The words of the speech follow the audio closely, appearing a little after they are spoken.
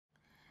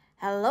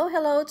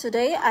Hello.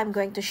 Today I'm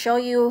going to show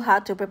you how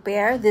to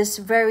prepare this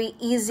very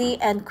easy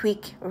and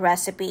quick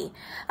recipe.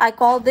 I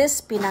call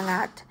this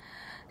pinangat.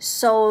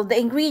 So the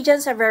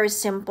ingredients are very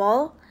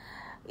simple.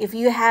 If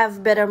you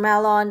have bitter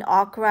melon,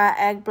 okra,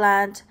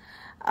 eggplant,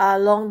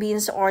 long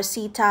beans or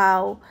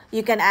sitaw,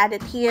 you can add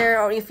it here,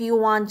 or if you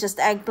want just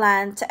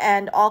eggplant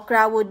and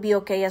okra would be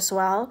okay as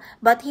well.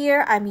 But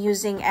here I'm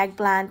using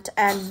eggplant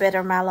and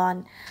bitter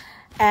melon.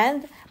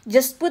 And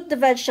just put the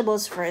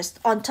vegetables first.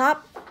 On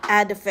top,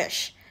 add the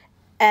fish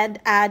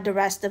and add the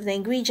rest of the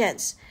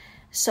ingredients.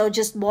 So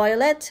just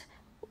boil it.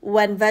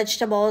 When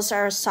vegetables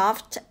are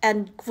soft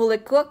and fully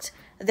cooked,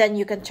 then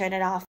you can turn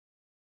it off.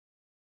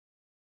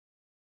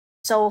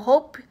 So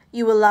hope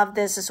you will love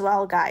this as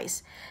well,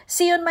 guys.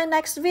 See you in my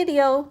next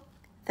video.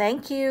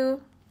 Thank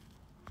you.